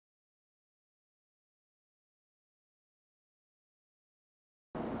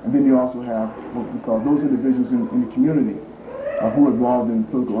And then you also have what we call those individuals in the community who are involved in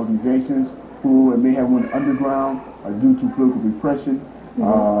political organizations, who may have went underground due to political repression,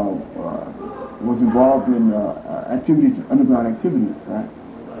 was involved in activities, underground activities, right?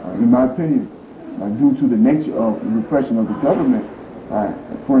 In my opinion, due to the nature of the repression of the government,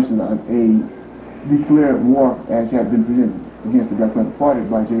 for instance, a declared war as had been presented against the Black Panther Party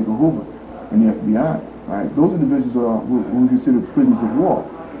by J. Edgar Hoover and the FBI, right? Those individuals are what we consider prisoners of war,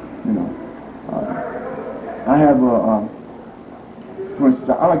 you know. I have for instance,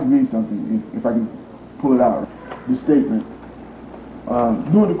 I like to read something, if I can pull it out. The statement,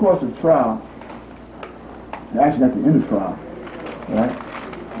 during the course of the trial, actually at the end of the trial, right,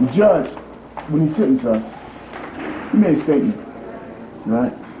 the judge, when he sentenced us, he made a statement,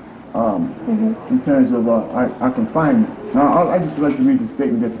 right, in terms of our confinement. Now, I just like to read the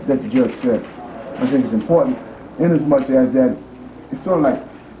statement that the judge said. I think it's important, in as much as that it's sort of like,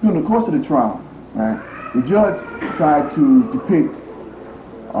 during the course of the trial, right, the judge tried to depict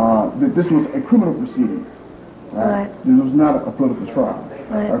that this was a criminal proceeding. Right? This was not a political trial.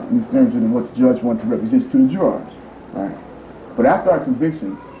 Right. In terms of what the judge wanted to represent to the jurors. Right? But after our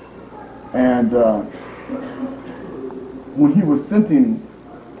conviction, and when he was sentencing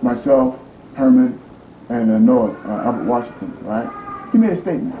myself, Herman, and Noah, Albert Washington, right, he made a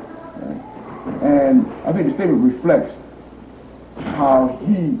statement. Right? And I think the statement reflects how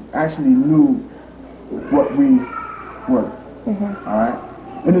he actually knew what we were. All right?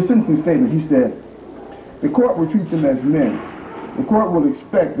 In the sentencing statement, he said, the court will treat them as men. The court will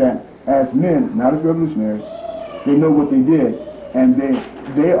expect that as men, not as revolutionaries, they know what they did, and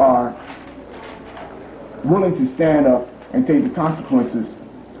they are willing to stand up and take the consequences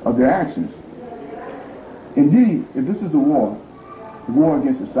of their actions. Indeed, if this is a war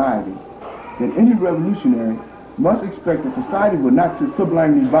against society, then any revolutionary must expect that society will not just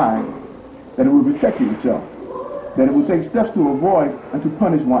sublimely buy, that it will protect itself, that it will take steps to avoid and to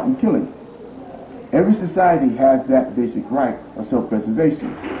punish wanton killing. Every society has that basic right of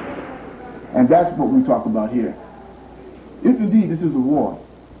self-preservation. And that's what we talk about here. If indeed this is a war,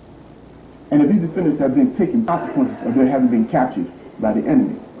 and if these defendants have been taking consequences of their having been captured by the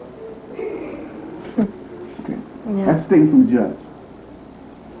enemy. Okay. Yeah. That's a statement from the judge.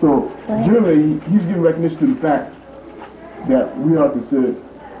 So, generally, he's giving recognition to the fact that we are considered,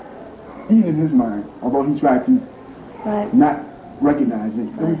 even in his mind, although he tried to not recognize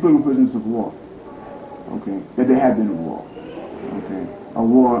it, that we're political prisoners of war. Okay, that there had been a war. Okay, a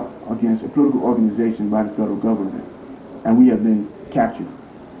war against a political organization by the federal government, and we have been captured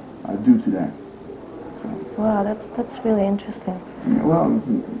due to that. So, wow, that's really interesting. Yeah, well,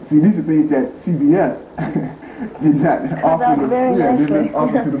 see, these are things that CBS did not offer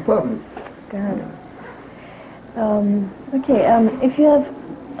to the public. Good. Okay, if you have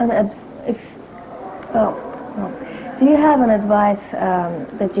do you have an advice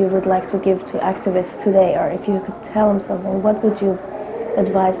that you would like to give to activists today, or if you could tell them something, what would you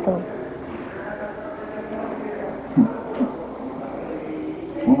advise them?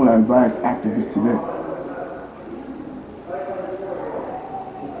 What would I advise activists today?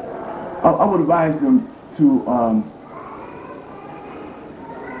 I would advise them to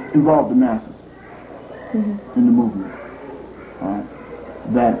involve the masses in the movement.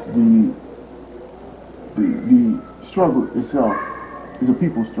 That the struggle itself is a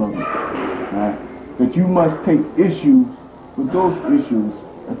people's struggle. That you must take issues with those issues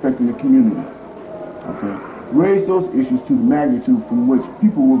affecting the community. Okay? Raise those issues to the magnitude from which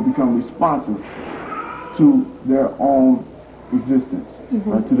people will become responsive to their own existence,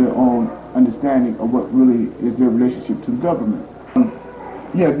 to their own understanding of what really is their relationship to the government.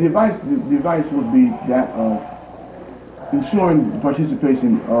 Yeah, the advice would be that of ensuring the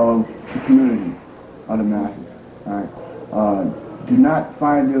participation of the community, of the masses. Right? Do not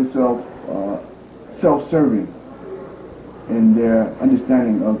find yourself self-serving in their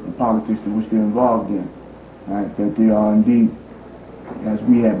understanding of the politics in which they're involved in. Right? That they are indeed, as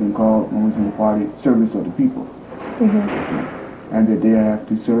we have been called when we was in the party, service of the people. And that they have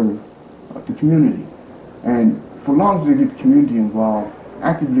to serve the community. And for long as they get the community involved,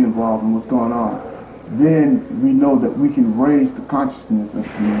 actively involved in what's going on, then we know that we can raise the consciousness of the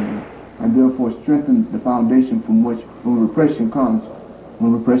community and therefore strengthen the foundation from which, when repression comes,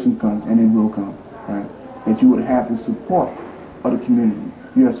 and it will come, right, that you would have the support of the community.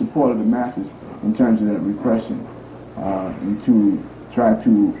 You have support of the masses in terms of that repression, and to try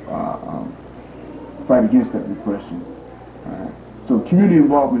to fight against that repression. So community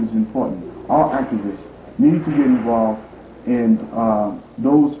involvement is important. All activists need to get involved in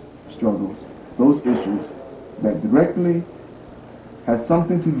those struggles, those issues that directly has has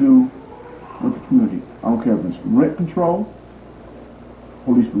something to do with the community. I don't care if it's rent control,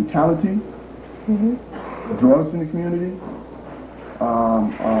 police brutality, drugs in the community,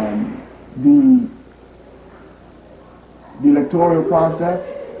 the electoral process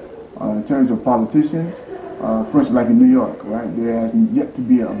in terms of politicians. For instance, like in New York, right? There has yet to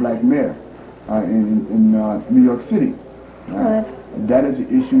be a black mayor in New York City. Right? That is an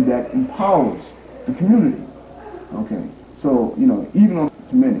issue that empowers the community. Okay, so even on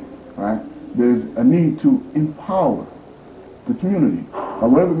too many, right? There's a need to empower the community, by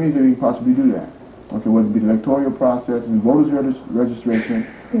whatever means that we can possibly do that. Okay, whether it be the electoral process, voters registration,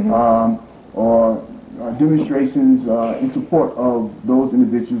 or demonstrations in support of those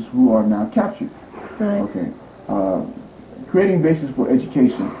individuals who are now captured. Right. Okay, creating basis for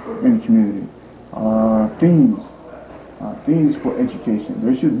education in the community, themes for education.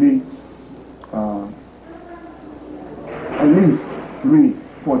 There should be at least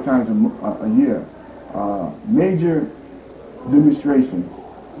 3-4 times a year major demonstrations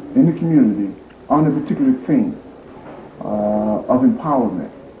in the community on a particular theme of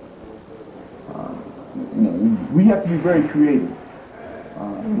empowerment. We have to be very creative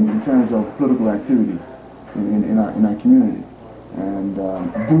in terms of political activity in our community, and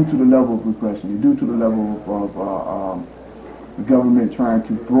due to the level of repression, due to the level of the government trying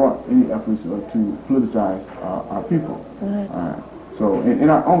to thwart any efforts to politicize our people. So in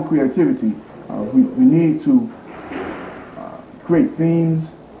our own creativity, we need to create themes,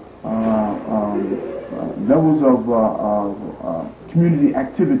 levels of community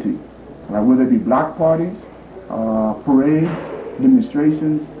activity, whether it be block parties, parades,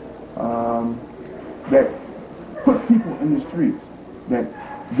 demonstrations, that put people in the streets, that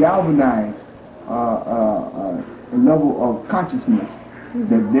galvanize a level of consciousness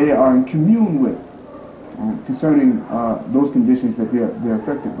that they are in commune with concerning those conditions that they're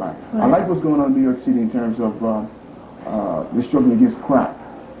affected by. I like what's going on in New York City in terms of the struggle against crack,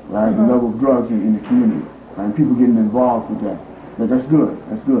 right? The level of drugs in the community, and people getting involved with that. That's good.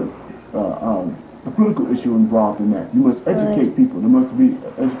 That's good. The political issue involved in that. You must educate people. There must be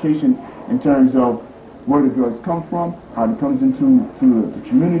education in terms of where the drugs come from, how it comes into the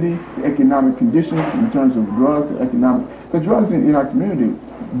community, the economic conditions in terms of drugs, the drugs in our community.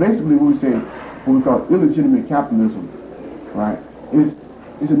 Basically, what we say, what we call illegitimate capitalism, right? Is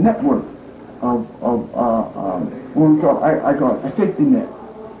a network of what we call I call it a safety net,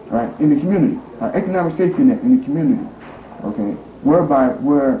 right, in the community, an economic safety net in the community, okay,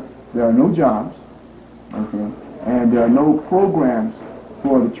 where there are no jobs, okay, and there are no programs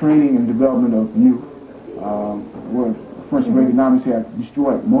for the training and development of youth. Where French Reaganomics have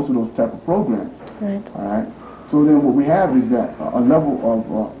destroyed most of those type of programs. Right. All right. So then what we have is that a level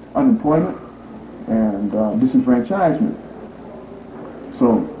of unemployment and disenfranchisement.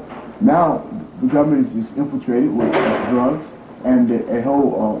 So now the government is infiltrated with drugs and a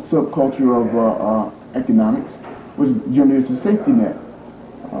whole subculture of economics, which generally is a safety net.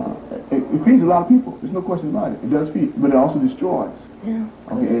 It feeds a lot of people. There's no question about it. It does feed, but it also destroys. Yeah.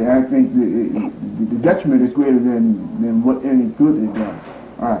 Okay, and I think the detriment is greater than what any good it does.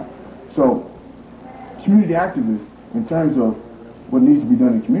 All right. So, community activists, in terms of what needs to be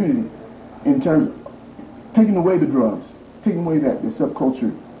done in community, in terms of taking away the drugs, taking away the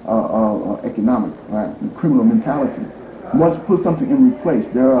subculture economic, right, the criminal mentality, must put something in replace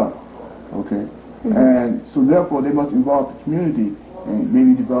thereof. Okay, and so therefore they must involve the community in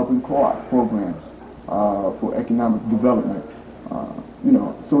maybe developing co-op programs for economic development.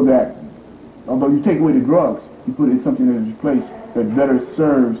 So that although you take away the drugs, you put in something that is replaced that better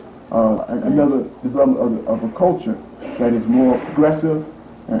serves another development of a culture that is more progressive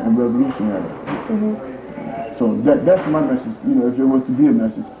and revolutionary. So that's my message. If there was to be a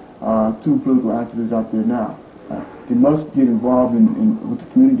message to political activists out there now, they must get involved with the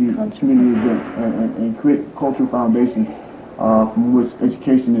community events and create cultural foundations from which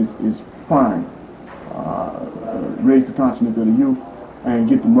education is primed. Raise the consciousness of the youth and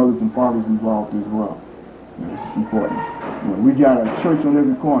get the mothers and fathers involved as well. This is important. We got a church on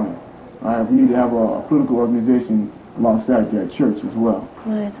every corner. Right? We need to have a political organization alongside that church as well.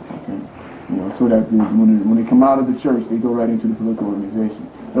 Right. Okay. So that when they come out of the church, they go right into the political organization.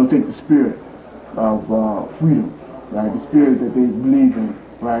 They'll take the spirit of freedom, right? The spirit that they believe in,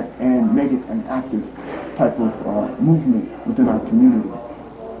 right, and make it an active type of movement within our community.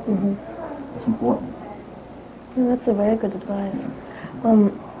 It's important. Yeah, that's a very good advice.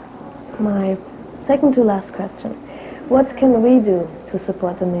 My second to last question. What can we do to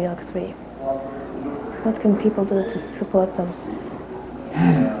support the New York Three? What can people do to support them?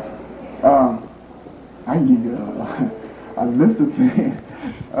 I can give you a list of things.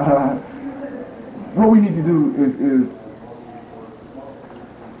 What we need to do is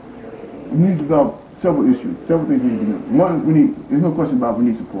we need to develop several issues, several things we need to do. One, there's no question about we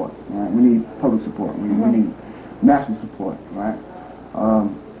need support, right? We need public support, we need national support, right?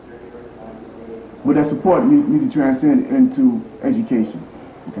 But that support needs to transcend into education,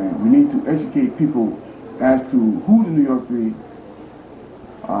 okay? We need to educate people as to who the New York Three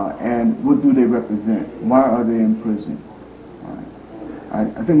and what do they represent, why are they in prison. I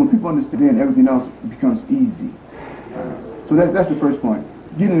think when people understand, everything else becomes easy. So that's the first point.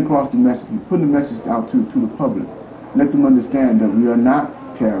 Getting across the message, putting the message out to the public. Let them understand that we are not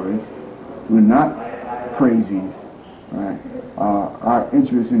terrorists, we're not crazies, right? Our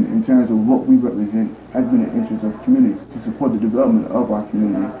interest in terms of what we represent has been an interest of community, to support the development of our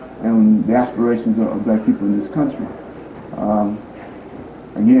community and the aspirations of black people in this country.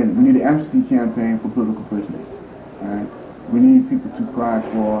 Again, we need an amnesty campaign for political prisoners, right? We need people to cry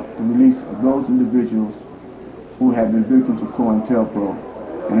for the release of those individuals who have been victims of COINTELPRO,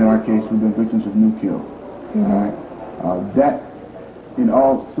 and in our case, who've been victims of Nuclear. Right? That, in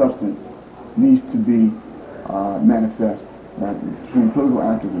all substance, needs to be manifest, right, between political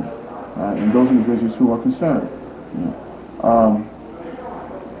activists and those individuals who are concerned.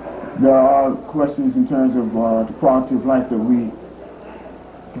 There are questions in terms of the quality of life that we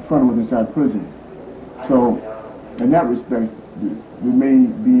confront with inside prison. So, in that respect, there may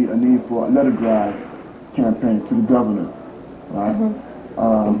be a need for a letter drive campaign to the governor, right?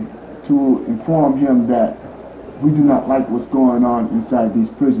 To inform him that we do not like what's going on inside these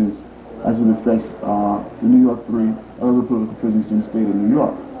prisons as it affects the New York Three and other political prisons in the state of New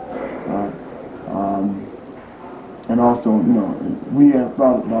York. And also, we have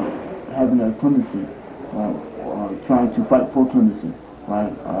thought about having a clemency, trying to fight for clemency,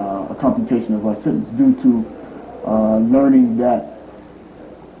 right? A computation of our sentence due to learning that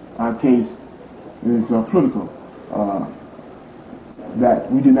our case is political,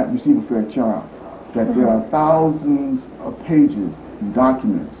 that we did not receive a fair trial, that there are thousands of pages and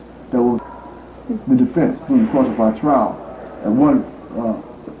documents that will the defense during the course of our trial. And one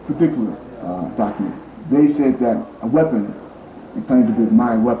particular document, they said that a weapon, they claimed to be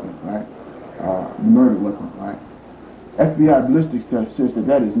my weapon, right? The murder weapon, right? FBI ballistics test says that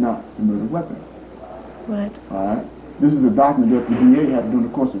that is not the murder weapon. Right. All right. This is a document that the DA had during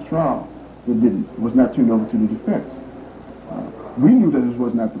the course of trial that was not turned over to the defense. We knew that this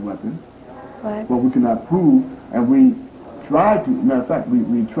was not the weapon, right, but we could not prove, and we tried to, matter of fact,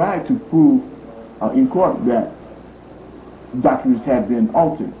 we tried to prove in court that documents had been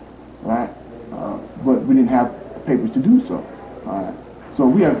altered, right? But we didn't have papers to do so. So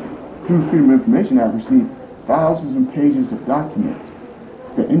we have, through Freedom of Information Act, received thousands of pages of documents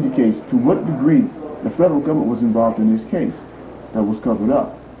that indicates to what degree the federal government was involved in this case that was covered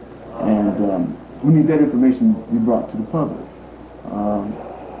up. And we need that information to be brought to the public.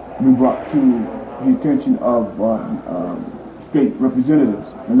 We brought to the attention of state representatives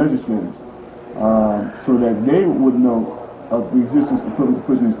and legislators so that they would know of the existence of political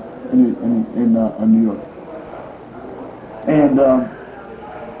prisoners in New York. And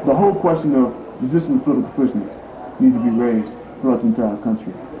the whole question of resistance to political prisoners needs to be raised throughout the entire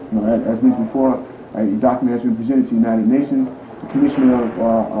country. As mentioned before, a document has been presented to the United Nations. The Commissioner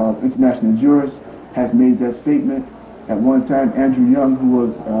of International Jurists has made that statement. At one time, Andrew Young, who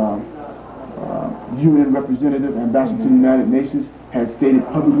was UN representative, ambassador to the United Nations, had stated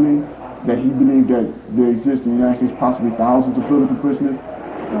publicly that he believed that there exist in the United States possibly thousands of political prisoners.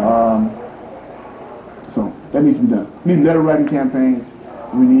 So that needs to be done. We need letter writing campaigns.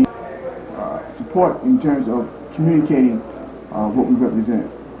 We need support in terms of communicating what we represent.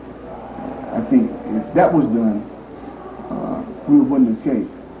 I think if that was done, we would win this case.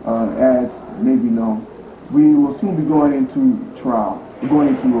 As may be known, we will soon be going into trial. We're going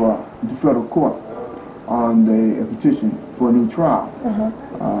into federal court on a petition for a new trial.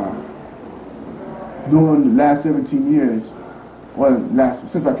 During the last 17 years, or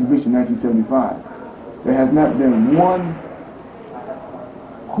since our conviction in 1975, there has not been one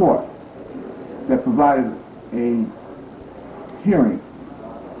court that provided a hearing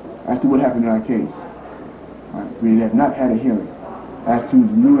as to what happened in our case. We have not had a hearing as to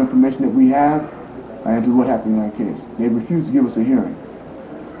the new information that we have and to what happened in our case. They refused to give us a hearing.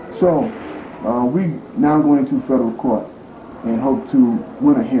 So we now going to federal court and hope to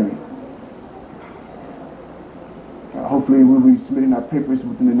win a hearing. Hopefully we'll be submitting our papers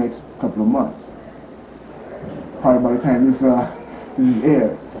within the next couple of months. Probably by the time this is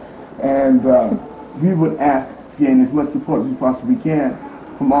aired. And we would ask to gain as much support as we possibly can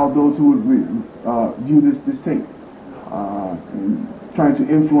from all those who would view this tape. and trying to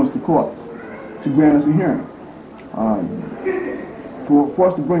influence the courts to grant us a hearing. For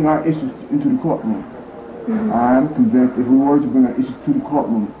us to bring our issues into the courtroom. I'm convinced if we were to bring our issues to the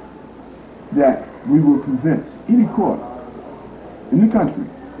courtroom, that we will convince any court in the country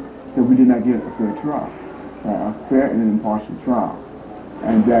that we did not get a fair trial, a fair and impartial trial,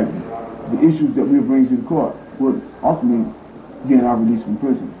 and that the issues that we bring to the court would ultimately gain our release from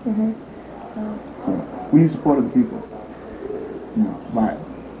prison. So we need support of the people. By it.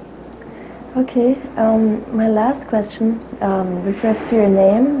 Okay, my last question refers to your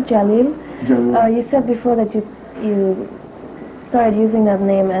name, Jalil. Jalil. You said before that you started using that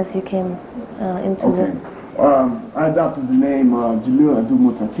name as you came into the... I adopted the name Jalil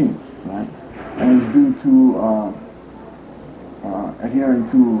Muntaqim, right? And it's due to adhering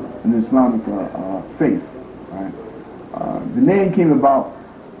to an Islamic faith, right? The name came about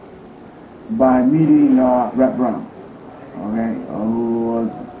by meeting Rap Brown, okay, who was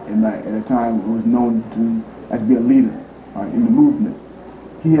at a time was known to as be a leader in the movement.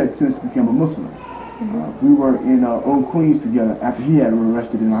 He had since become a Muslim. We were in Old Queens together after he had been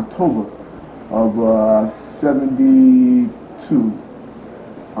arrested in October of 72,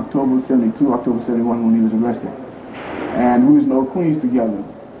 October 72, October 71 when he was arrested. And we was in Old Queens together.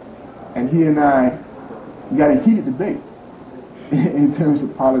 And he and I got a heated debate in terms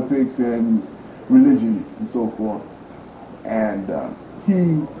of politics and religion and so forth. And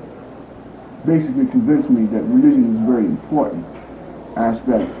he basically convinced me that religion is a very important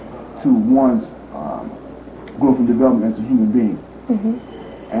aspect to one's growth and development as a human being.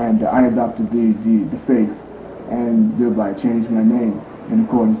 And I adopted the faith and thereby changed my name in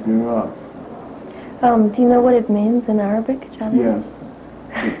accordance thereof. Do you know what it means in Arabic, Jalil? Yes.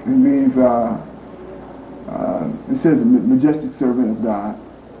 It means, it says majestic servant of God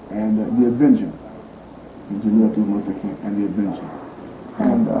and the avenger. Jalil Muntaqim and the avenger.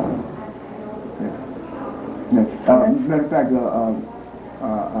 And, matter of fact,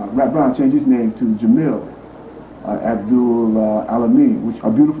 Rap Brown changed his name to Jamil Abdul Alameen, which a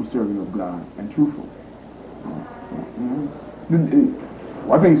beautiful servant of God and truthful.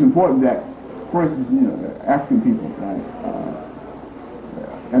 I think it's important that, for instance, African people, right,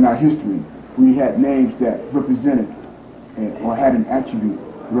 in our history, we had names that represented or had an attribute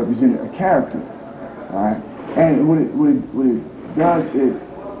that represented a character, right? And what it does, it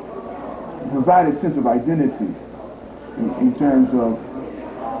provides a sense of identity in terms of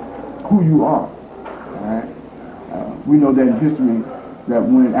who you are, right? We know that in history that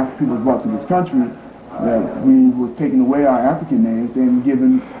when African people was brought to this country, that we was taking away our African names and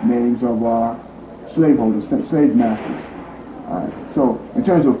given names of our slaveholders, slave masters. So in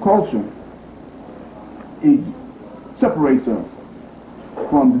terms of culture, it separates us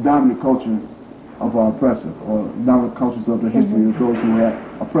from the dominant culture of our oppressor, or dominant cultures of the history of those who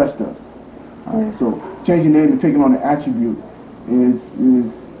have oppressed us. So changing name and taking on an attribute is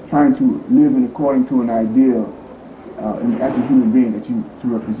trying to live in according to an ideal as a human being that you to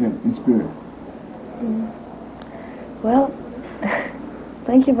represent in spirit. Well,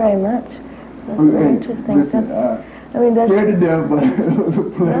 thank you very much. That's very interesting. Listen, I mean, that's scared to death, but it was a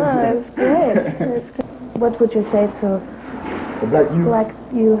pleasure. No, it's great. It's good. What would you say to black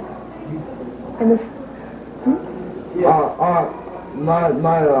youth in this? My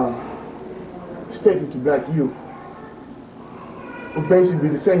statement to black youth would basically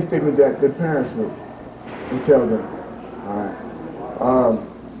be the same statement that their parents would tell them.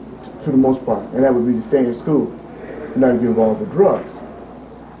 To the most part, and that would be to stay in school and not get involved with drugs.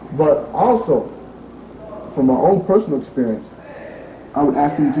 But also, from my own personal experience, I would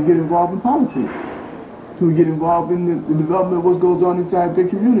ask them to get involved in politics, to get involved in the development of what goes on inside their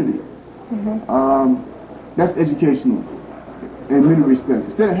community. That's educational in many respects.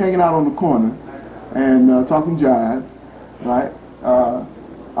 Instead of hanging out on the corner and talking jive, right,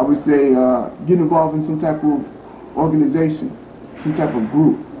 I would say get involved in some type of organization, some type of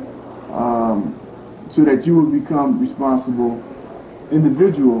group, so that you will become responsible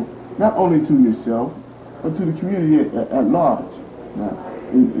individual, not only to yourself, but to the community at large.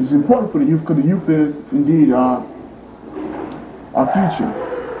 It's important for the youth, because the youth is indeed our future.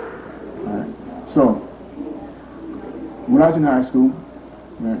 So, when I was in high school,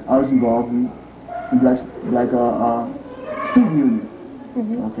 I was involved in black student union,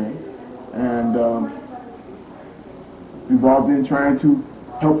 okay, and involved in trying to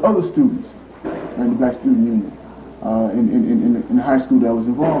help other students in the black student union in the high school that I was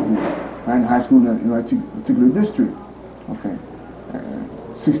involved in. In high school in my particular district. Okay.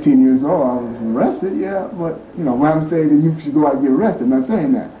 16 years old, I was arrested, yeah, but, when I'm saying that you should go out and get arrested, I'm not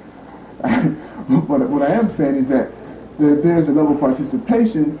saying that. But what I am saying is that that there's a level of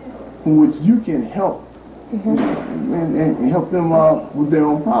participation from which you can help and help them with their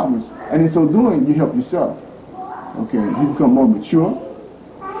own problems. And in so doing, you help yourself. Okay, you become more mature.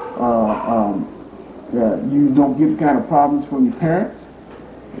 You don't get the kind of problems from your parents,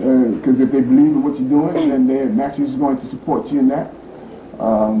 because if they believe in what you're doing, then they're naturally just going to support you in that.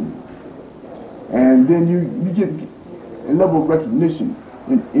 And then you get a level of recognition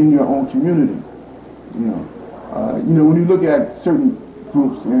in your own community. When you look at certain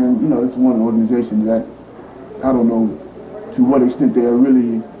groups, and it's one organization that I don't know to what extent they are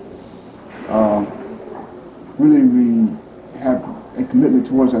really have a commitment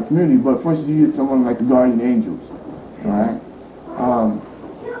towards our community. But for instance, you get someone like the Guardian Angels, all right?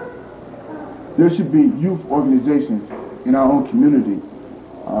 There should be youth organizations in our own community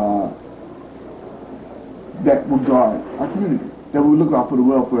that will guard our community, that will look out for the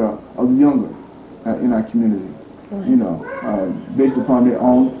welfare of the younger in our community. Based upon their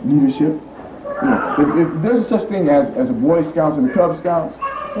own leadership. If there's such thing as a Boy Scouts and a Cub Scouts,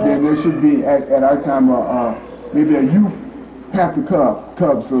 then there should be at our time maybe a youth Panther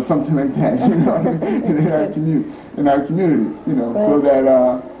Cubs or something like that. in our community. So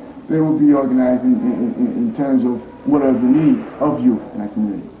that they will be organized in terms of what are the needs of youth in our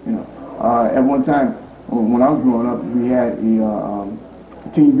community. At one time when I was growing up, we had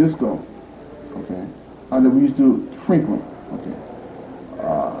a teen disco. Okay. That we used to frequent. Okay.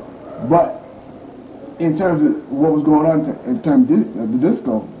 But in terms of what was going on in terms of the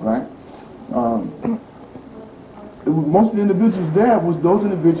disco, right? Most of the individuals there was those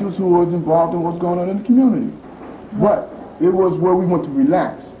individuals who was involved in what's going on in the community. But it was where we went to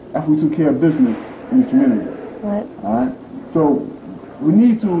relax after we took care of business in the community. Right. All right. So we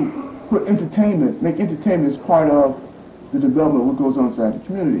need to put entertainment, make entertainment as part of the development of what goes on inside the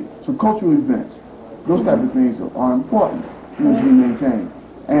community. So cultural events, those type of things are important to be maintained.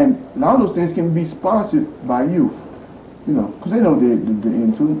 And a lot of those things can be sponsored by youth, because they know they're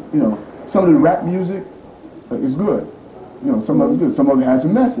into. Some of the rap music is good. Some of it is good. Some of it has a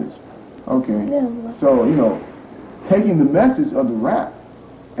message. Okay. Yeah. So, taking the message of the rap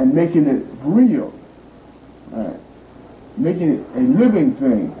and making it real, right? Making it a living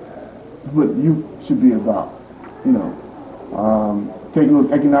thing, what youth should be about. Taking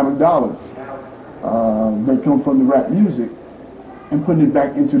those economic dollars that come from the rap music and putting it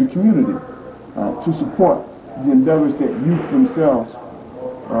back into the community to support the endeavors that youth themselves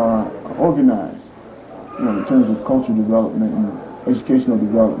organize, in terms of cultural development and educational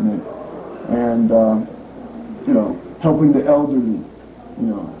development, and helping the elderly,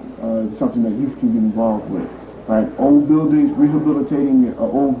 something that youth can get involved with, right? Old buildings, rehabilitating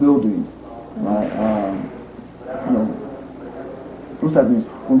old buildings, right? Those type of things.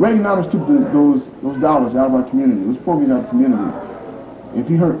 When Reaganomics took those dollars out of our community, those programs out of the community, if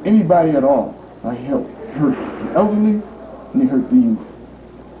he hurt anybody at all, he hurt the elderly and he hurt the youth.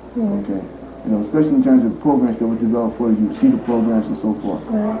 Okay. Especially in terms of programs that were developed for you, see the programs and so forth.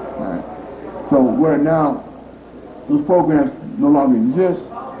 Right. So where now those programs no longer exist,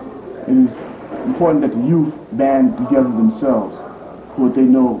 it is important that the youth band together themselves for what they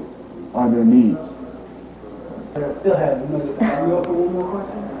know are their needs. I still have another. Are you open one more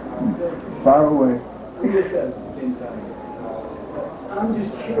question? Fire away. I'm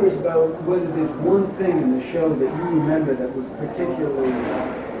just curious about whether there's one thing in the show that you remember that was particularly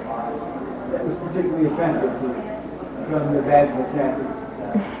offensive to you from the Vaginal Assassin.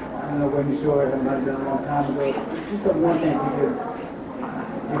 I don't know when you saw it. It might have been a long time ago. Just that one thing you could.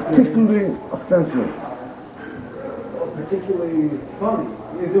 Particularly offensive. Particularly funny.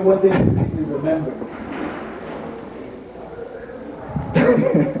 Is there one thing you remember?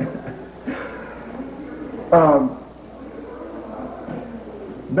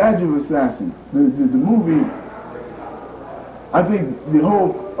 Vaginal Assassin. The movie. I think the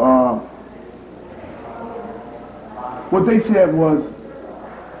whole. What they said was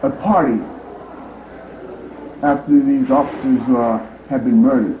a party after these officers had been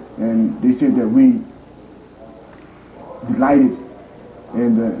murdered, and they said that we delighted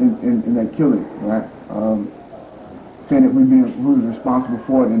in that killing, right? Saying that we were responsible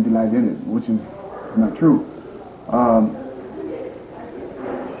for it and delighted in it, which is not true.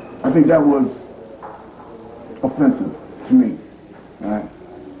 I think that was offensive to me, right?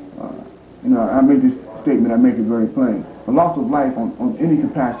 I make this statement, I make it very plain. The loss of life on any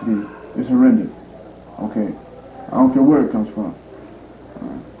capacity is horrendous, okay? I don't care where it comes from.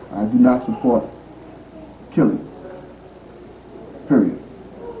 I do not support killing, period,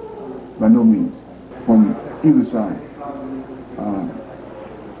 by no means, from either side.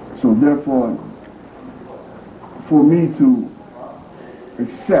 So therefore, for me to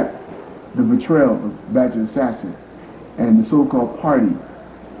accept the betrayal of Badger Assassin and the so-called party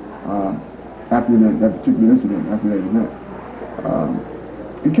after that particular incident, after that event,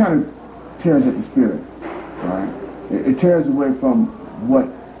 it kind of tears at the spirit, right? It tears away from what,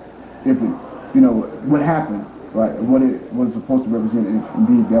 if it, what happened, right? What it was supposed to represent, if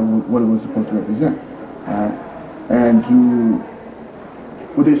indeed that was what it was supposed to represent, right? And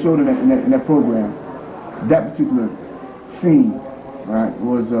what they showed in that program, that particular scene, right,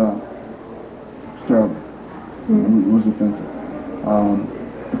 was terrible. It was offensive.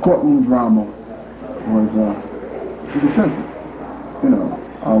 The courtroom drama was offensive.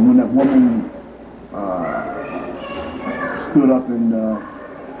 When that woman stood up and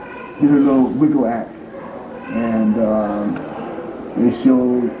did her little wiggle act, and they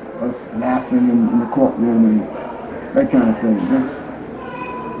showed us laughing in the courtroom and that kind of thing.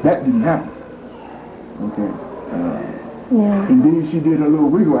 That didn't happen. Okay. Indeed, she did her little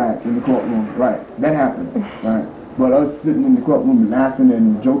wiggle act in the courtroom. Right. That happened. Right. But us sitting in the courtroom laughing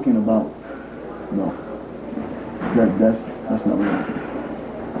and joking about, no, that's not what happened.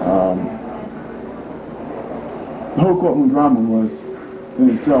 The whole courtroom drama was, in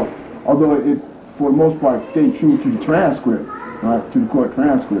itself, although it, for the most part, stayed true to the transcript, right, to the court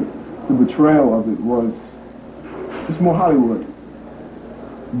transcript, the betrayal of it was, it's more Hollywood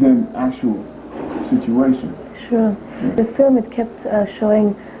than actual situation. Sure. Yeah. The film, it kept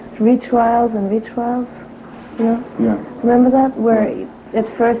showing retrials and retrials, Yeah. Remember that? Where at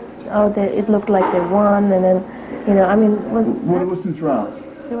first, it looked like they won, and then, I mean, was... Well, there was two trials.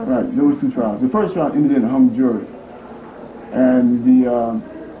 Right, there was two trials. The first trial ended in a hung jury. And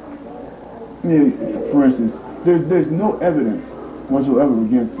for instance, there's no evidence whatsoever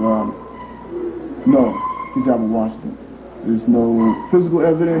against, Hijab Washington. There's no physical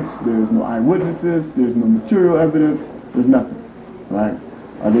evidence, there's no eyewitnesses, there's no material evidence, there's nothing, right?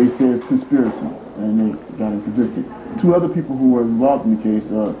 They say it's conspiracy, and they got him convicted. Two other people who were involved in the case,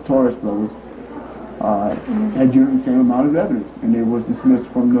 Torres brothers, had given the same amount of evidence, and they was dismissed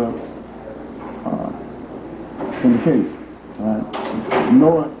from the case. Right?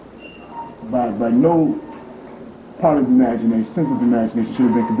 By no part of the imagination, sense of imagination, should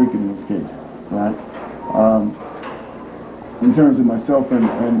have been convicted in this case. Right? In terms of myself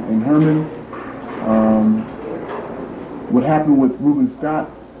and Herman, what happened with Reuben Scott,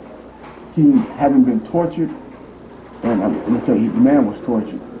 he having been tortured, and I'm going to tell you, the man was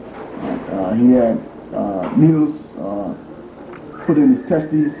tortured. He had needles put in his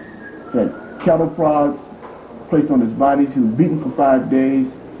testes, he had cattle prods placed on his body. He was beaten for 5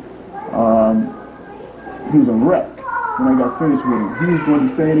 days. He was a wreck when I got finished with him. He was going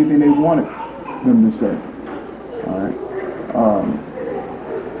to say anything they wanted him to say. All right.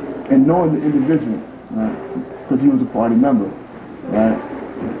 And knowing the individual, right, because he was a party member, right,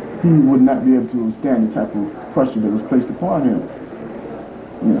 he would not be able to withstand the type of pressure that was placed upon him.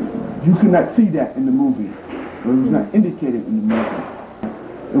 You could not see that in the movie. It was not indicated in the movie.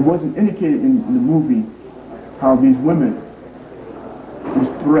 It wasn't indicated in the movie how these women was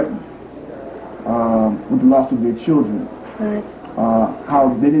threatened with the loss of their children. Right.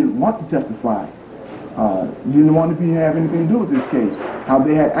 How they didn't want to testify. Didn't want to have anything to do with this case. How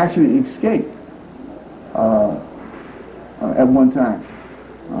they had actually escaped at one time.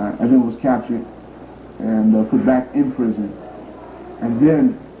 And then was captured and put back in prison. And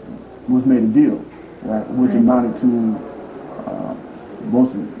then was made a deal, right, which amounted to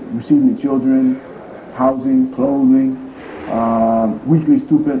mostly receiving the children, housing, clothing, weekly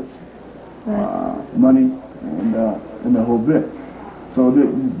stipends, money, and the whole bit. So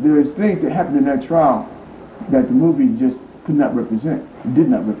there's things that happened in that trial that the movie just could not represent, did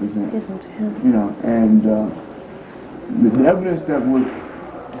not represent. And the evidence that was,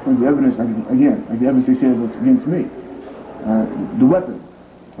 the evidence, again, like the evidence they said was against me, the weapon,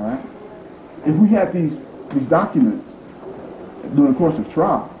 all right? If we had these documents during the course of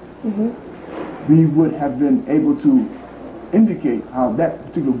trial, we would have been able to indicate how that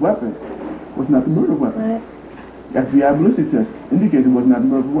particular weapon was not the murder weapon. Right. The FBI ballistic test indicated it was not the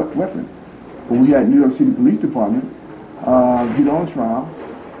murder weapon. But we had New York City Police Department get on trial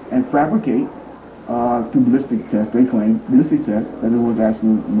and fabricate through ballistic tests, they claim, ballistic tests, that it was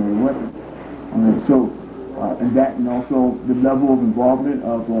actually a murder weapon. So, and that, and also the level of involvement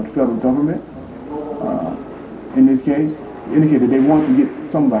of the federal government in this case indicated they wanted to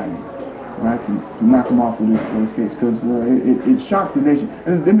get somebody, right, to knock them off of this case, because it shocked the nation.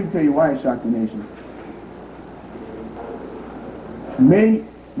 And let me tell you why it shocked the nation. May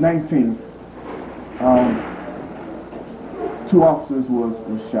 19th, two officers was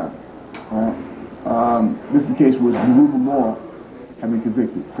shot, right? This is the case which Ruben Moore have been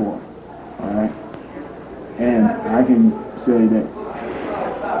convicted for. All right, and I can say that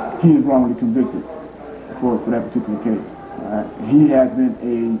he is wrongly convicted for that particular case. All right, he has been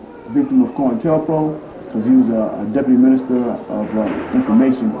a victim of COINTELPRO because he was a deputy minister of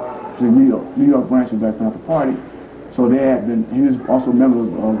information for the New York branch of the Black Panther Party. So they had been. He was also a member of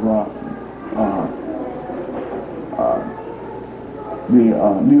the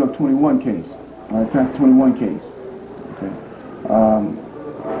New York 21 case, Panther 21 case. Okay,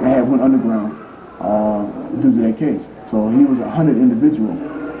 they had went underground due to that case. So he was a hunted individual.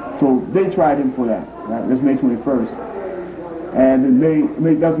 So they tried him for that. Right? That's May 21st, and then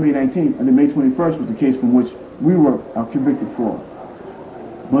that was May 19th, and then May 21st was the case from which we were convicted for.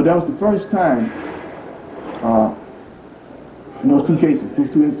 But that was the first time in those two cases, those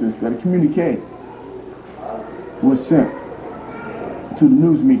two instances, that a communique was sent to the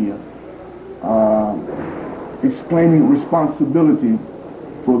news media exclaiming responsibility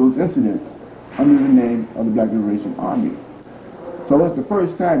for those incidents under the name of the Black Liberation Army. So that's the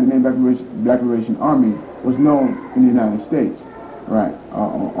first time the name Black Liberation Army was known in the United States, right,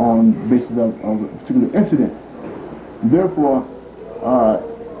 on the basis of a particular incident. Therefore,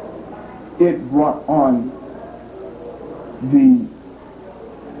 it brought on the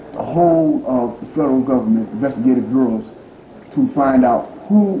whole of the federal government, investigative bureaus, to find out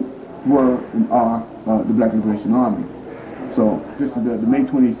who were and are the Black Liberation Army. So this is the May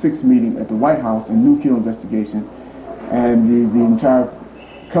 26th meeting at the White House and New Kill investigation and the entire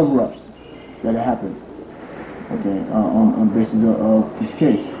cover-ups that happened, okay, on the basis of this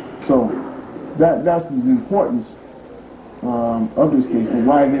case. So that's the importance of this case and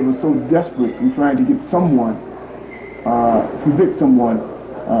why they were so desperate in trying to get someone, convict someone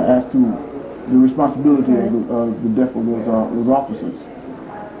as to the responsibility of the death of those officers.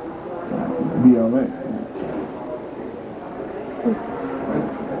 BLA. I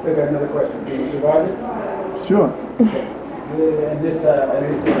think I got another question. Can you survive it? Sure. Okay. And this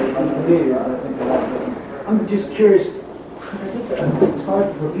unfamiliar, I think the last question. I'm just curious. I think it's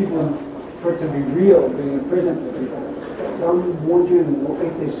hard for people for it to be real being in prison for people. So I'm wondering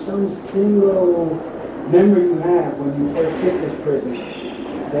if there's some single memory you have when you first hit this prison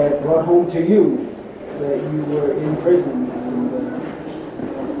that brought home to you that you were in prison and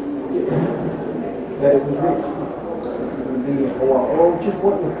that it was real. Or just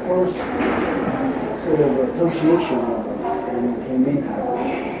what the first sort of association was when you came in.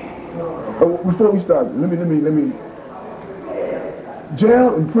 Before we start, let me.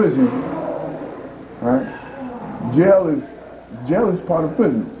 Jail and prison, right? Jail is part of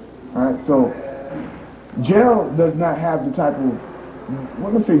prison, right? So jail does not have the type of.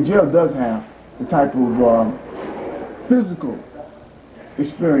 Well, let's say jail does have the type of physical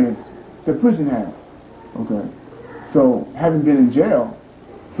experience that prison has. Okay. So, having been in jail,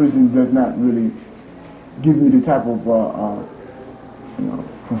 prison does not really give me the type of,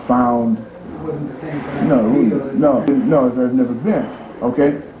 profound. No, there's never been.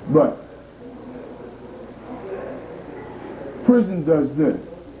 Okay, but prison does this: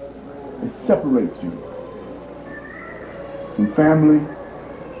 it separates you from family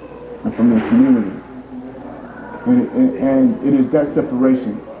and from your community, and it is that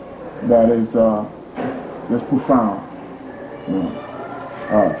separation that is. That's profound.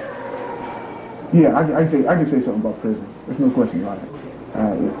 Yeah, I can say something about prison. There's no question about it.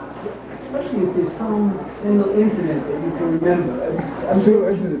 Especially if there's some single incident that you can remember. A single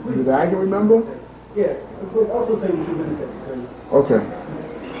incident that I can remember? Yeah, but also say what you're going to say. Okay.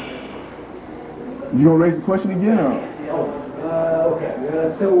 You gonna raise the question again, or? Okay.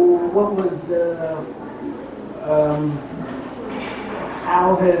 So what was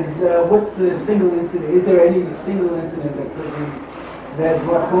what's the single incident? Is there any single incident that prison that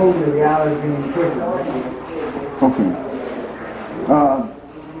brought home the reality of being in prison? Okay.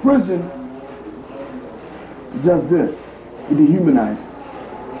 Prison does this. It dehumanizes.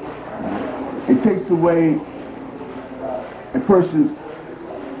 It takes away a person's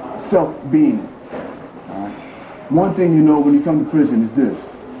self-being. One thing you know when you come to prison is this.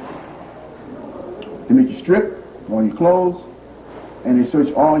 They make you strip all your clothes, and they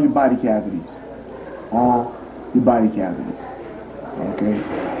search all your body cavities. All your body cavities. Okay?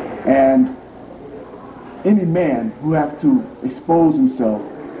 And any man who has to expose himself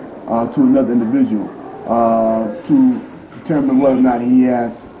to another individual to determine whether or not he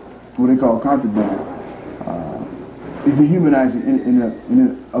has what they call contraband is dehumanizing in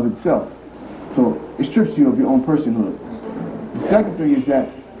and of itself. So it strips you of your own personhood. The second thing is that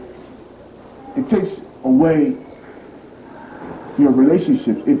it takes away your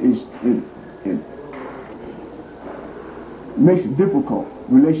relationships. It it makes it difficult,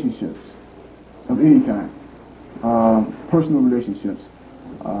 relationships of any kind, personal relationships,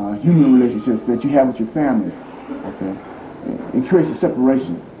 human relationships that you have with your family, okay? It creates a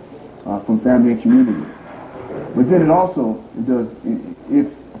separation from family and community. But then it does, if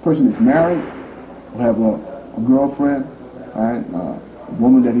a person is married, or have a girlfriend, right, a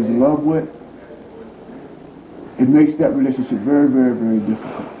woman that he's in love with, it makes that relationship very, very, very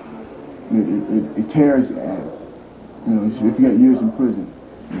difficult. It tears at, if you got years in prison.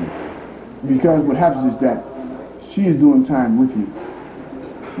 Because what happens is that she is doing time with you.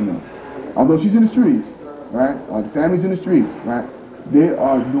 Although she's in the streets, right? Or the family's in the streets, right? They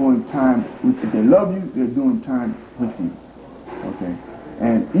are doing time with you. If they love you, they're doing time with you. Okay?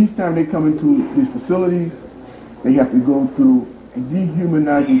 And each time they come into these facilities, they have to go through a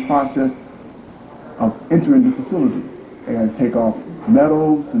dehumanizing process of entering the facility. They have to take off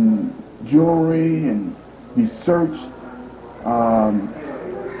medals and jewelry and be searched,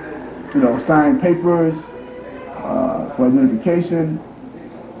 sign papers for identification,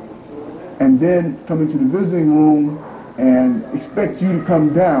 and then come into the visiting room and expect you to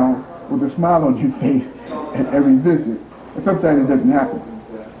come down with a smile on your face at every visit. And sometimes it doesn't happen.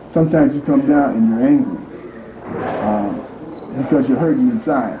 Sometimes you come down and you're angry because you're hurting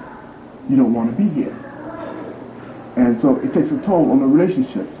inside. You don't want to be here. And so it takes a toll on the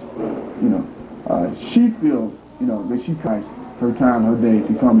relationships. She feels, that she tries her time, her day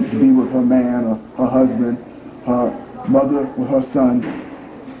to come to be with her man or her husband, her mother with her son.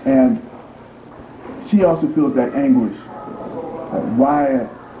 And she also feels that anguish. Why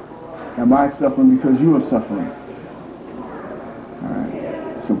am I suffering because you are suffering? All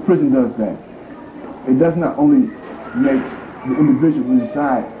right. So prison does that. It does not only make the individual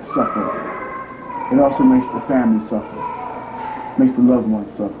inside suffer, it also makes the family suffer, makes the loved ones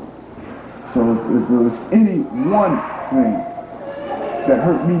suffer. So if there was any one thing that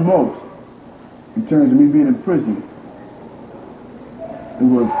hurt me most in terms of me being in prison, it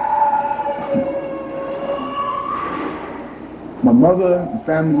was my mother and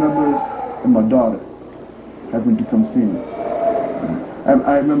family members and my daughter having to come see me.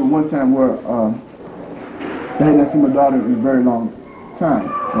 I remember one time where I had not seen my daughter in a very long time.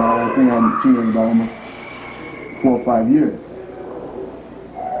 I think I hadn't seen her in about almost 4 or 5 years.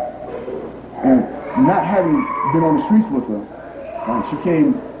 And not having been on the streets with her, she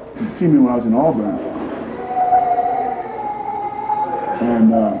came to see me when I was in Auburn.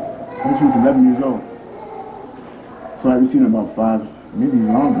 And I think she was 11 years old. So I haven't seen her about 5, maybe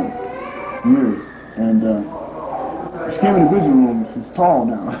longer, years. And she came in the visiting room. She's tall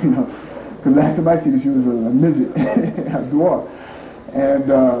now, because last time I seen her, she was a midget, a dwarf. And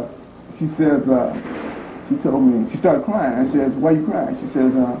she says, she told me, she started crying. I said, why are you crying? She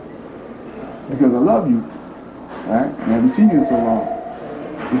says, because I love you, right? I haven't seen you in so long.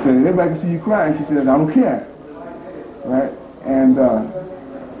 She said, everybody can see you crying. She says, I don't care, right? And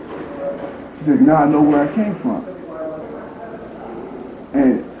she said, now I know where I came from.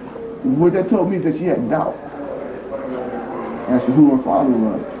 And what that told me is that she had doubt as to who her father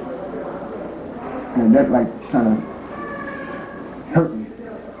was. And that kind of hurt me,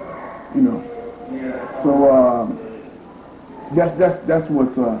 So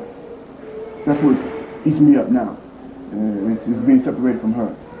that's what eats me up now. It's being separated from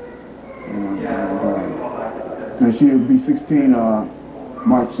her. And she'll be 16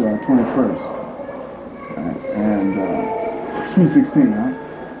 March 21st. And she's 16, huh?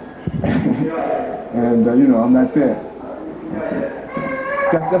 And I'm not there. Okay.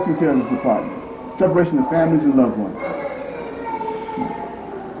 That's what tears us apart. Separation of families and loved ones.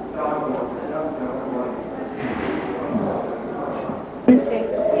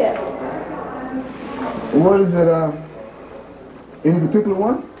 Yeah. What is it, any particular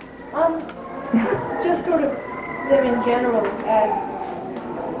one? Just sort of them in general as...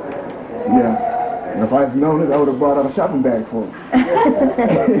 Yeah. And if I'd known it, I would have brought out a shopping bag for them.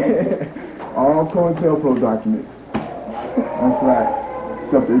 All COINTELPRO documents. That's right.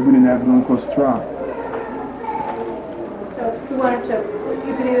 Stuff that we didn't have during the course of trial. So if you wanted to,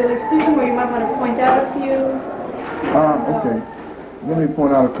 you could either list them or you might want to point out a few. Okay. Let me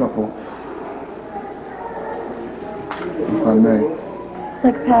point out a couple. If I may.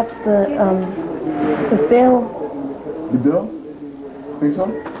 Like perhaps the bill. The bill? Think so? I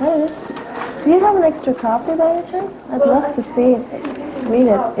don't know. Do you have an extra copy by any chance? I'd love to see it, read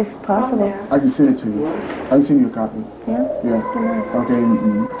it, if possible. I can send it to you. I can send you a copy. Yeah? Yeah. Okay.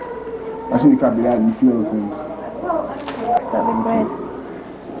 I'll send you a copy of that and a few other things. That'd be great.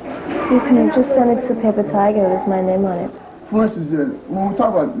 You can just send it to Paper Tiger with my name on it. for instance, when we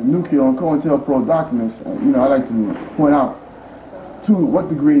talk about nuclear and COINTELPRO documents, you know, I like to point out to what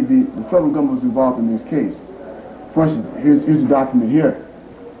degree the federal government was involved in this case. For instance, here's a document here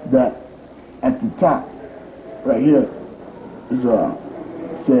that at the top, right here, is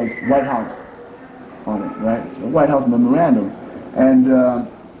says White House on it, right? A White House memorandum, and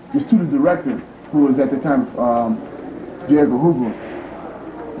the student director, who was at the time J. Edgar Hoover,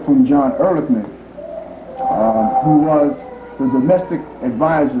 from John Ehrlichman, who was the domestic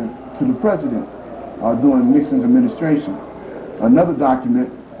advisor to the president during Nixon's administration. Another document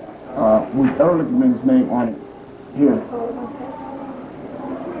with Ehrlichman's name on it here.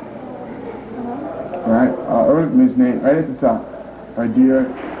 Right, Ehrlichman's name right at the top. Our dear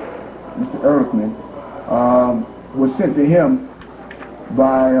Mr. Ehrlichman was sent to him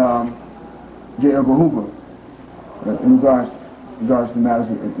by J. Edgar Hoover in regards to matters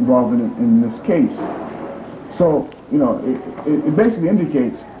involved in this case. So, you know, it basically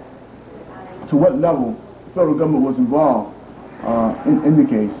indicates to what level the federal government was involved in the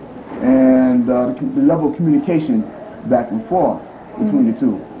case, and the level of communication back and forth between the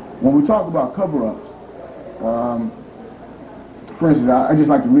two. When we talk about cover-ups, for instance, I just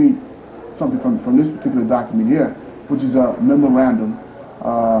like to read something from this particular document here, which is a memorandum,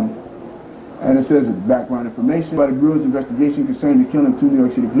 and it says background information by the Bureau's investigation concerning the killing of 2 New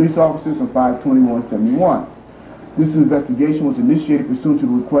York City police officers on 5/21/71. This investigation was initiated pursuant to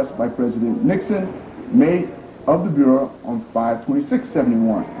the request by President Nixon made of the Bureau on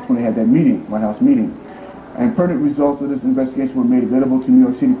 5/26/71. That's when they had that meeting, White House meeting. And pertinent results of this investigation were made available to New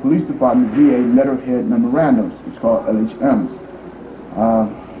York City Police Department VA letterhead memorandums, which are called LHMs.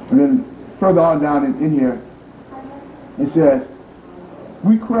 And then further on down in here, it says,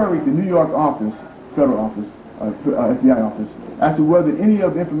 we queried the New York office, federal office, FBI office, as to whether any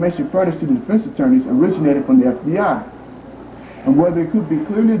of the information furnished to the defense attorneys originated from the FBI, and whether it could be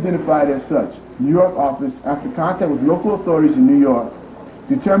clearly identified as such. New York office, after contact with local authorities in New York,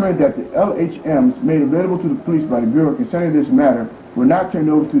 determined that the LHMs made available to the police by the Bureau concerning this matter were not turned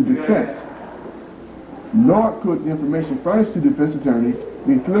over to defense, nor could the information furnished to defense attorneys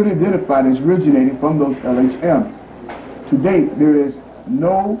be clearly identified as originating from those LHMs. To date, there is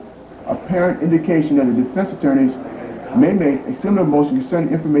no apparent indication that the defense attorneys may make a similar motion concerning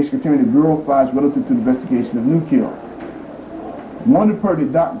information concerning the Bureau files relative to the investigation of New Kill. One of the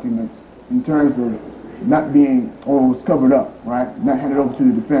pertinent documents in terms of not being, or was covered up, right, not handed over to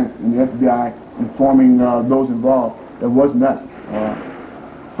the defense and the FBI informing those involved that was not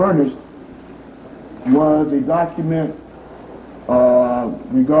furnished, was a document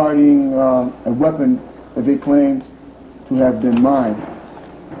regarding a weapon that they claimed to have been mined,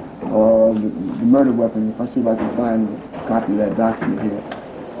 or the murder weapon. If I see if I can find a copy of that document here.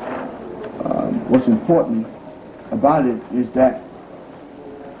 What's important about it is that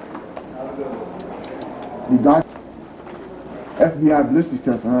the FBI ballistic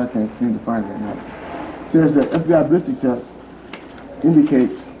test, I can't seem to find that now, says that FBI ballistic test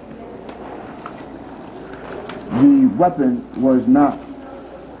indicates the weapon was not,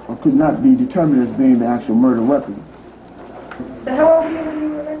 or could not be determined as being the actual murder weapon. So how old were you when you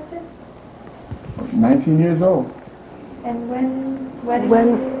were arrested? 19 years old. And when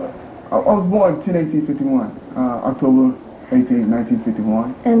I was born 10/18/51, October 18,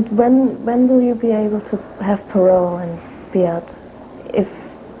 1951. And when will you be able to have parole and be out? If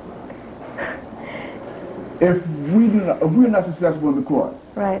we're not successful in the court,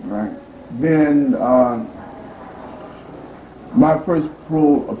 right, then my first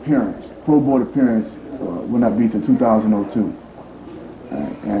parole board appearance will not be till 2002,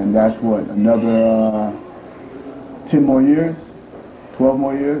 and that's what, another 10 more years, 12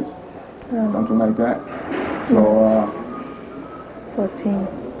 more years, something like that. So 14.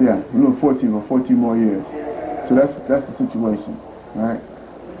 Yeah, a little 14 or 14 more years. So that's the situation, right?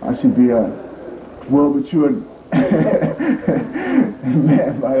 I should be a well-matured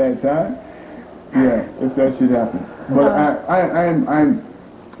man by that time. Yeah, if that should happen. But I'm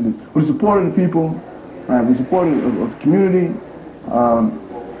with the support of the people, with the support of the community.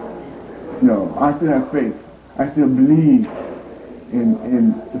 You know, I still have faith. I still believe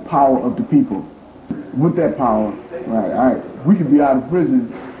in the power of the people. With that power, we could be out of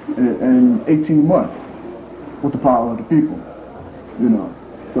prison in 18 months with the power of the people. You know,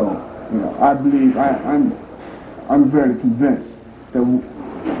 so I believe I'm very convinced that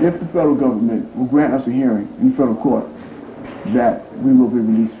if the federal government will grant us a hearing in the federal court, that we will be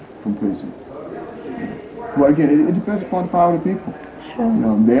released from prison. Well, again, it depends upon the power of the people. Sure. You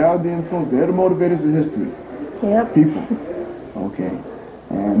know, they are the influence, they're the motivators of history. Yep. People. Okay.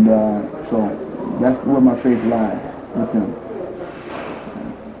 And so that's where my faith lies. with them.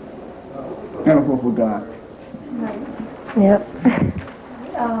 And of course for God. Yep.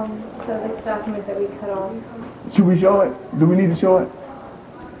 So this document that we cut off. Should we show it? Do we need to show it?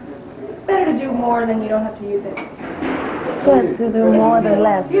 It's better to do more than you don't have to use it. It's good to do more than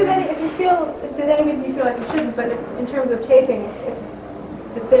less. If there's any reason you feel like you shouldn't, but in terms of taping,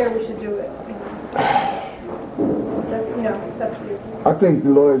 if it's there, we should do it. That's, that's what you're... I think the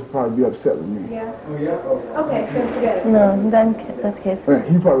lawyers would probably be upset with me. Yeah? Oh, yeah? Okay, then forget it. No, then that's case.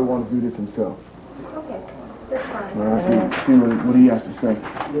 He probably wants to do this himself. Okay, that's fine. See what he has to say.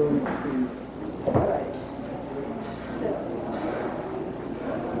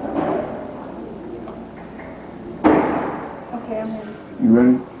 Okay, I'm ready. You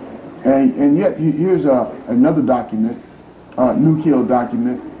ready? And yet, here's another document, New Kill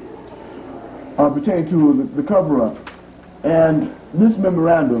document, pertaining to the cover-up. And this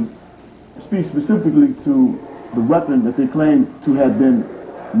memorandum speaks specifically to the weapon that they claim to have been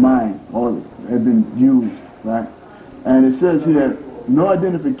mined or had been used, right? And it says here, no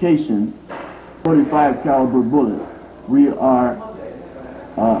identification 45 caliber bullet we are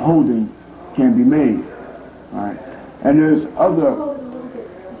holding can be made, right? And there's other,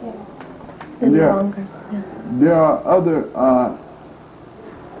 there are other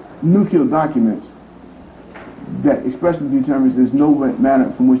New Kill documents that expressly determines there's no manner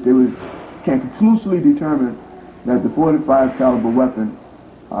from which they can conclusively determine that the 45 caliber weapon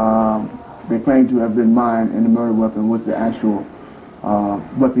they claim to have been mined and the murder weapon was the actual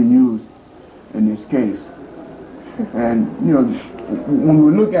weapon used in this case. And when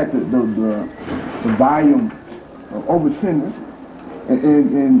we look at the volume of over 10,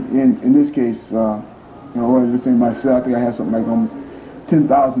 in this case, I was just saying myself, I think I have something like almost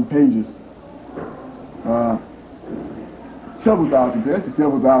 10,000 pages. Several thousand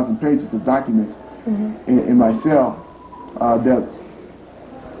pages of documents in my cell that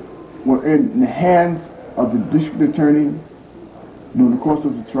were in the hands of the district attorney during the course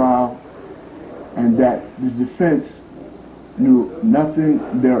of the trial, and that the defense knew nothing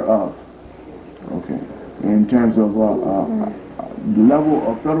thereof. Okay, in terms of the level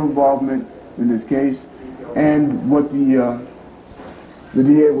of federal involvement in this case, and what the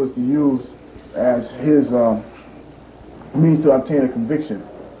DA was to use as his means to obtain a conviction.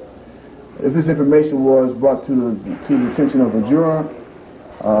 If this information was brought to the attention of a juror,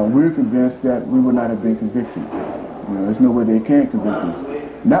 we're convinced that we would not have been convicted. There's no way they can convict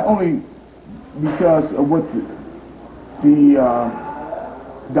us. Not only because of what the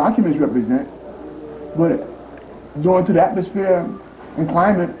documents represent, but going to the atmosphere and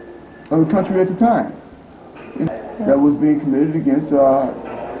climate of the country at the time that was being committed against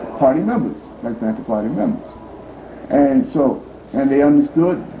party members, Black Panther Party members. And they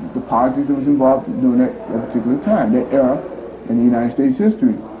understood the politics that was involved during that particular time, that era in the United States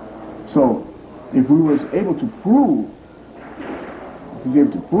history. So if we was able to prove,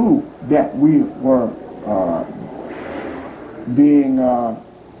 that we were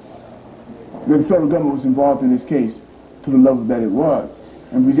that the federal government was involved in this case to the level that it was,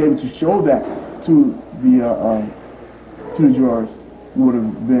 and we was able to show that to the jurors, we would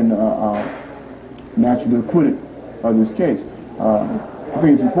have been naturally acquitted of this case. I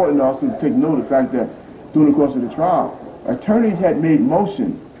think it's important also to take note of the fact that during the course of the trial, attorneys had made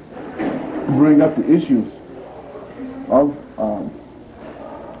motion to bring up the issues of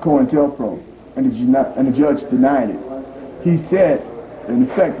COINTELPRO, and the judge denied it. He said, in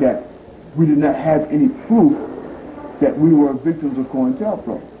effect, that we did not have any proof that we were victims of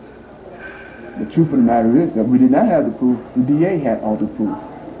COINTELPRO. The truth of the matter is that we did not have the proof. The DA had all the proof.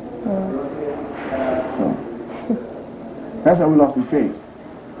 So that's how we lost the case.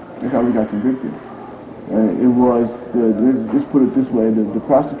 That's how we got convicted. It was, let's put it this way, the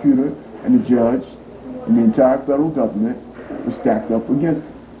prosecutor and the judge and the entire federal government were stacked up against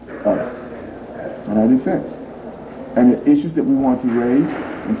us and our defense. And the issues that we want to raise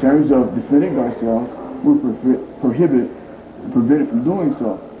in terms of defending ourselves were prevented from doing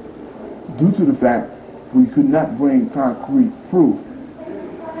so, due to the fact we could not bring concrete proof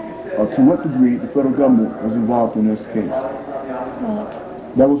of to what degree the federal government was involved in this case.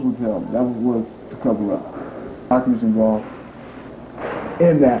 That was withheld. That was to cover up. Documents involved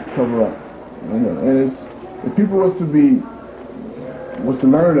in that cover up. And if people was to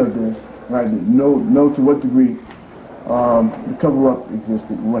learn of this, right, know to what degree the cover up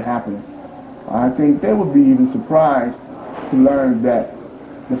existed and what happened, I think they would be even surprised to learn that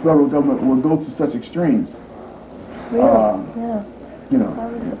the federal government will go to such extremes. Really? Yeah. You know. I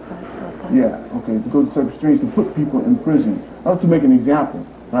was surprised about that. Yeah, okay, to go to such extremes to put people in prison. To make an example,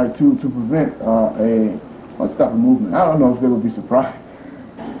 right, to prevent a or stop a movement. I don't know if they would be surprised,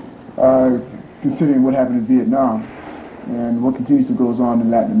 considering what happened in Vietnam and what continues to goes on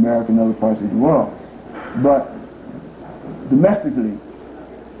in Latin America and other parts of the world. But domestically,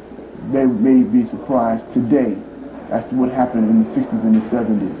 they may be surprised today as to what happened in the 60s and the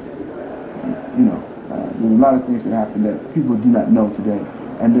 70s. You know, there's a lot of things that happen that people do not know today.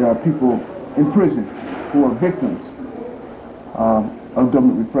 And there are people in prison who are victims of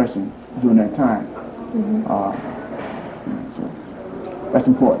government repression during that time. So that's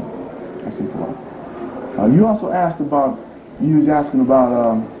important. That's important. You also asked about, you was asking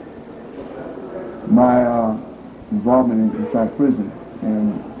about my involvement inside prison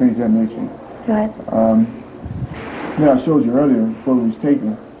and things of that nature. Right. Yeah, I showed you earlier before it was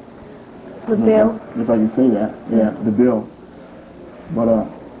taken. The bill? If I can say that. Yeah, the bill. But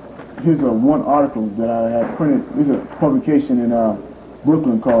here's one article that I had printed. There's a publication in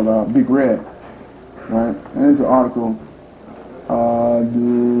Brooklyn called Big Red. Right? And there's an article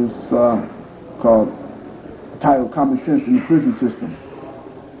called titled Common Sense in the Prison System.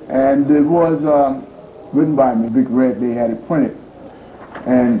 And it was written by me, Big Red. They had it printed.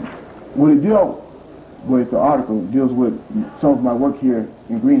 And what it dealt with, the article deals with some of my work here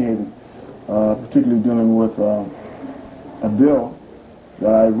in Greenhaven, particularly dealing with a bill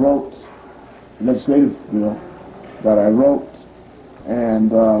that I wrote, a legislative bill that I wrote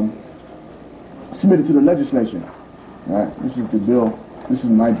and submitted to the legislature. Right? This is the bill. This is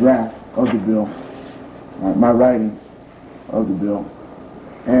my draft of the bill, my writing of the bill.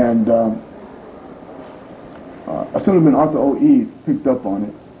 And Assemblyman Arthur O. Eve picked up on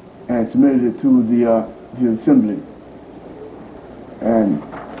it and submitted it to the Assembly. And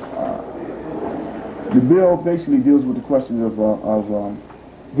the bill basically deals with the question of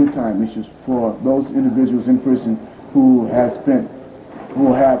good time issues for those individuals in prison who have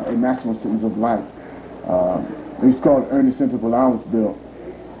a maximum sentence of life. It's called Earned Incentive Allowance Bill.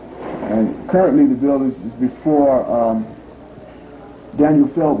 And currently the bill is before Daniel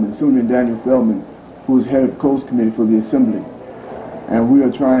Feldman, Assemblyman Daniel Feldman, who is head of the Codes Committee for the Assembly. And we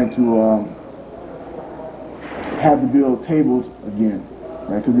are trying to have the bill tabled again,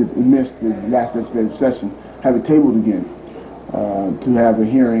 because it missed the last legislative session, have it tabled again to have a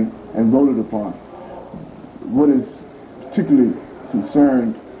hearing and voted upon. What is particularly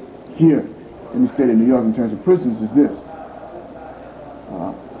concerned here in the state of New York in terms of prisons is this.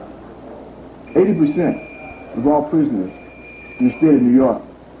 80% of all prisoners in the state of New York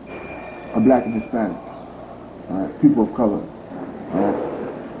are black and Hispanic, people of color.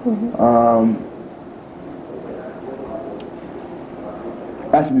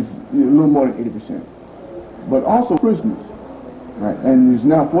 Actually, it's a little more than 80%. But also prisoners, right? And there's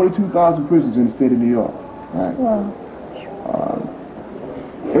now 42,000 prisoners in the state of New York, right? Wow.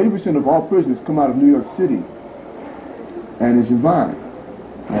 80% of all prisoners come out of New York City and its environment,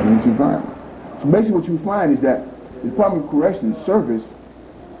 right? And its environment. So basically what you find is that the Department of Corrections service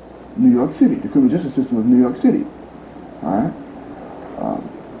New York City, the criminal justice system of New York City, all right?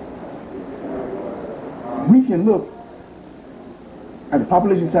 We can look at the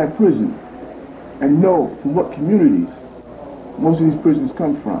population-side prison and know from what communities most of these prisoners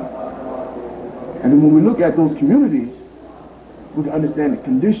come from. And then when we look at those communities, we can understand the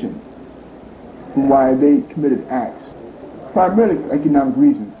condition from why they committed acts, primarily for economic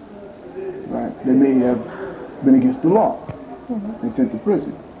reasons, right? They may have been against the law and sent to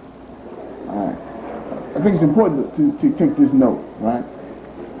prison. All right. I think it's important to take this note, right?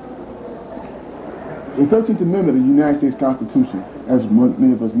 The 13th Amendment of the United States Constitution, as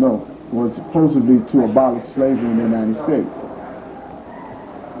many of us know, was supposedly to abolish slavery in the United States.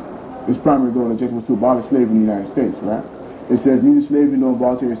 Its primary goal and objective was to abolish slavery in the United States, right? It says neither slavery nor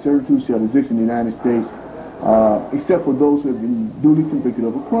voluntary servitude shall exist in the United States except for those who have been duly convicted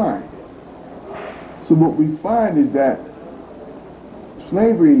of a crime. So what we find is that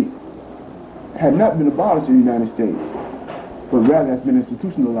slavery had not been abolished in the United States, but rather has been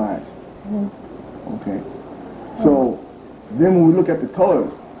institutionalized. Okay. So then when we look at the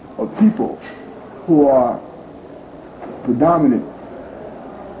colors of people who are predominant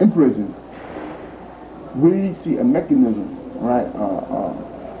in prison, we see a mechanism, right,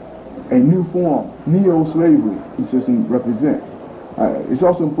 a new form, neo-slavery the system represents. It's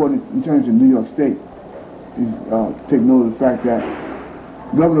also important in terms of New York State is to take note of the fact that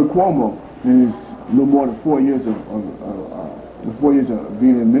Governor Cuomo, in his little more than 4 years of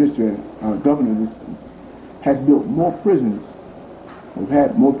being an administrator, governor, has built more prisons. We've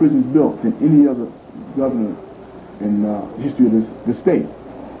had more prisons built than any other governor in the history of the state.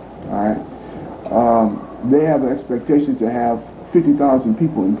 All right. They have an expectation to have 50,000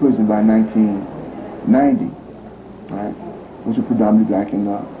 people in prison by 1980. 90, right, which are predominantly black and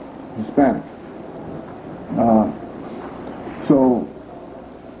Hispanic. So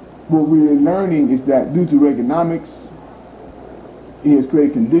what we're learning is that due to Reaganomics, it has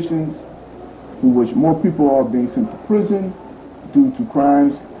created conditions in which more people are being sent to prison due to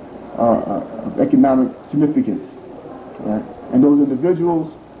crimes of economic significance, right? And those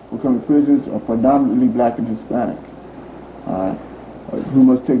individuals who come to prisons are predominantly black and Hispanic. We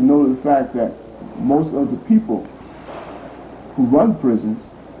must take note of the fact that most of the people who run prisons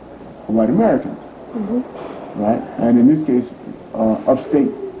are white Americans, right? And in this case,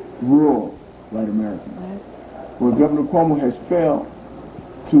 upstate, rural white Americans. Where Governor Cuomo has failed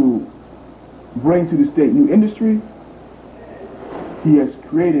to bring to the state new industry, he has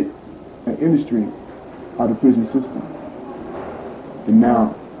created an industry out of the prison system. And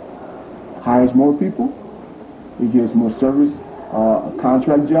now hires more people, he gives more service,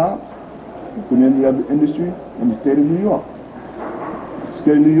 contract jobs than any other industry in the state of New York. The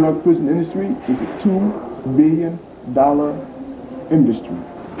state of New York prison industry is a $2 billion industry.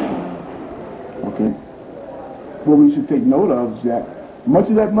 Okay? What we should take note of is that much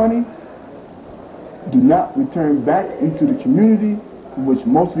of that money do not return back into the community from which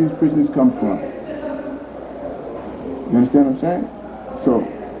most of these prisoners come from. You understand what I'm saying? So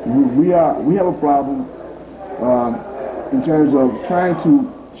we have a problem in terms of trying to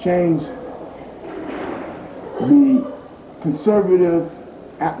change the conservative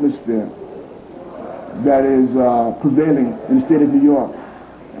atmosphere that is prevailing in the state of New York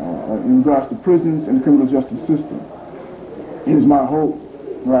in regards to prisons and the criminal justice system. It is my hope,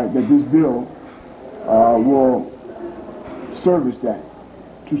 right, that this bill will service that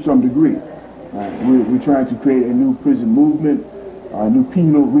to some degree. We're trying to create a new prison movement, a new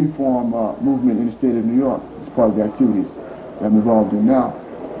penal reform movement in the state of New York as part of the activities that I'm involved in now.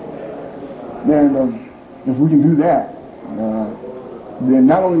 And if we can do that, then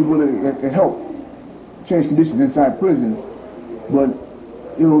not only will it help change conditions inside prisons, but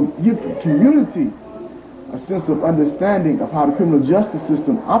it will give the community a sense of understanding of how the criminal justice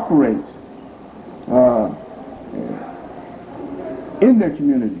system operates in their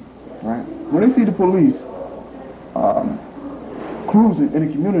community, right? When they see the police cruising in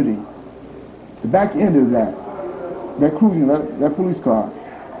the community, the back end of that cruising, that police car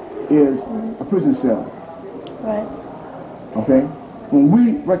is a prison cell. Right. Okay? When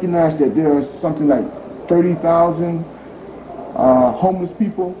we recognize that there are something like 30,000 homeless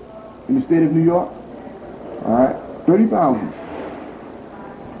people in the state of New York, all right, 30,000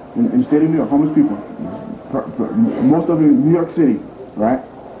 in the state of New York, homeless people, most of them in New York City, right?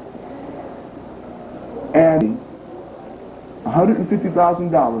 And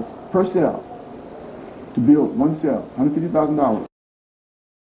 $150,000 per cell to build one cell, $150,000.